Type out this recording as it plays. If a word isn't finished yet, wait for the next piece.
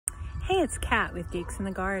Hey, it's Kat with Geeks in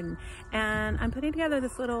the Garden, and I'm putting together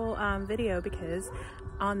this little video because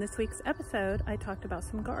on this week's episode I talked about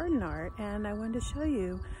some garden art, and I wanted to show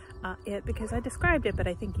you it because I described it, but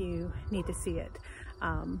I think you need to see it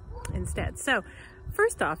instead. So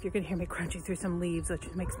first off, you're gonna hear me crunching through some leaves,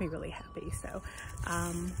 which makes me really happy. So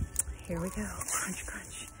here we go, crunch,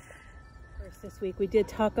 crunch. First this week we did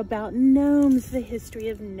talk about gnomes, the history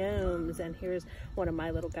of gnomes, and here's one of my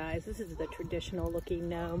little guys. This is the traditional looking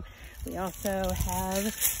gnome. We also have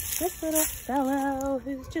this little fellow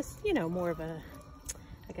who's just, you know, more of a,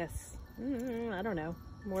 I guess, I don't know,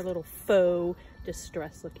 more little faux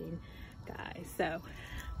distressed looking guy. So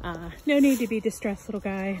no need to be distressed, little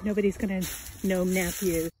guy. Nobody's gonna gnome nap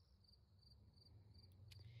you.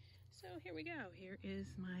 Here we go. Here is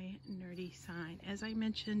my nerdy sign. As I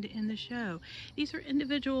mentioned in the show, these are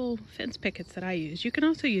individual fence pickets that I use. You can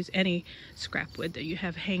also use any scrap wood that you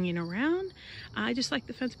have hanging around. I just like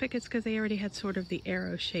the fence pickets because they already had sort of the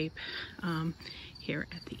arrow shape here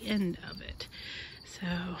at the end of it. So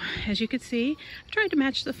as you can see, I tried to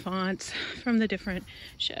match the fonts from the different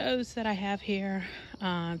shows that I have here,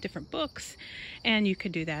 different books, and you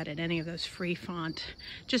could do that at any of those free font.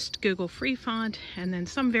 Just Google free font and then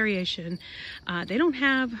some variation. They don't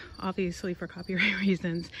have, obviously for copyright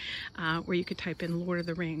reasons, where you could type in Lord of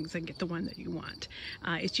the Rings and get the one that you want.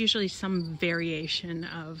 It's usually some variation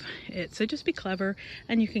of it. So just be clever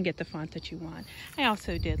and you can get the font that you want. I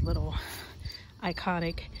also did little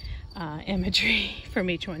iconic imagery from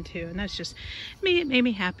each one too, and that's just me. It made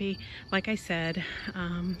me happy. Like I said,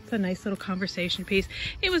 it's a nice little conversation piece.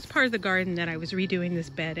 It was part of the garden that I was redoing this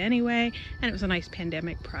bed anyway, and it was a nice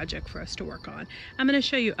pandemic project for us to work on. I'm going to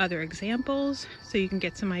show you other examples so you can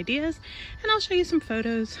get some ideas, and I'll show you some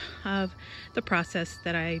photos of the process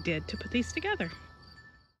that I did to put these together.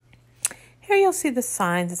 Here you'll see the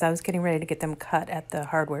signs as I was getting ready to get them cut at the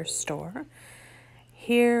hardware store.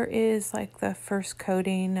 Here is like the first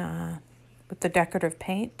coating with the decorative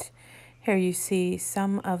paint. Here you see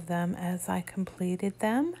some of them as I completed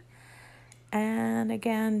them. And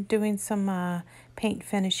again, doing some paint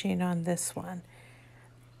finishing on this one.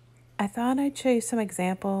 I thought I'd show you some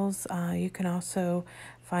examples. You can also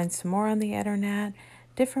find some more on the internet.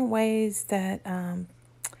 Different ways that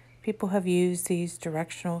people have used these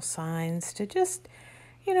directional signs to just,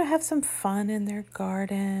 you know, have some fun in their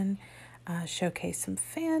garden. Showcase some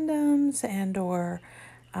fandoms and or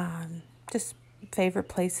just favorite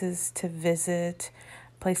places to visit,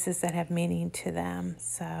 places that have meaning to them.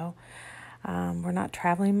 So we're not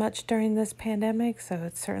traveling much during this pandemic, so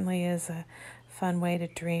it certainly is a fun way to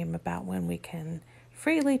dream about when we can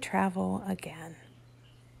freely travel again.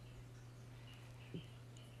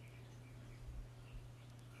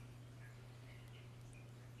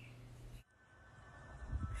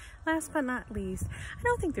 Last but not least, I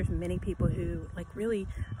don't think there's many people who like really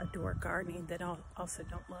adore gardening that also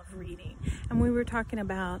don't love reading. And we were talking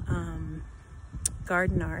about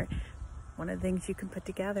garden art. One of the things you can put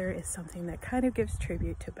together is something that kind of gives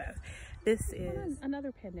tribute to both. This is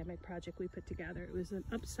another pandemic project we put together. It was an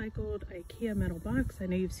upcycled IKEA metal box. I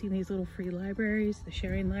know you've seen these little free libraries, the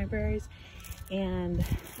sharing libraries, and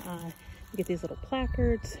you get these little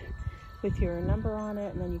placards with your number on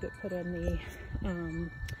it, and then you get put in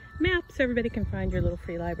the map so everybody can find your little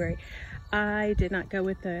free library. I did not go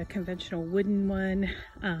with the conventional wooden one.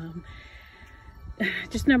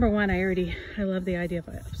 Just number one, I love the idea of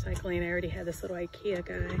upcycling. I already had this little IKEA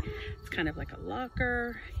guy. It's kind of like a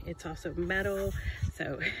locker. It's also metal,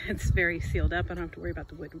 so it's very sealed up. I don't have to worry about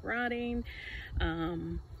the wood rotting.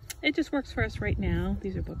 It just works for us right now.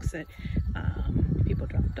 These are books that people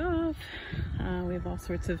dropped off. We have all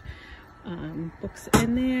sorts of books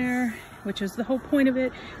in there, which is the whole point of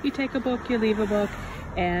it. You take a book, you leave a book,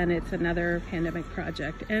 and it's another pandemic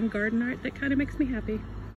project and garden art that kind of makes me happy.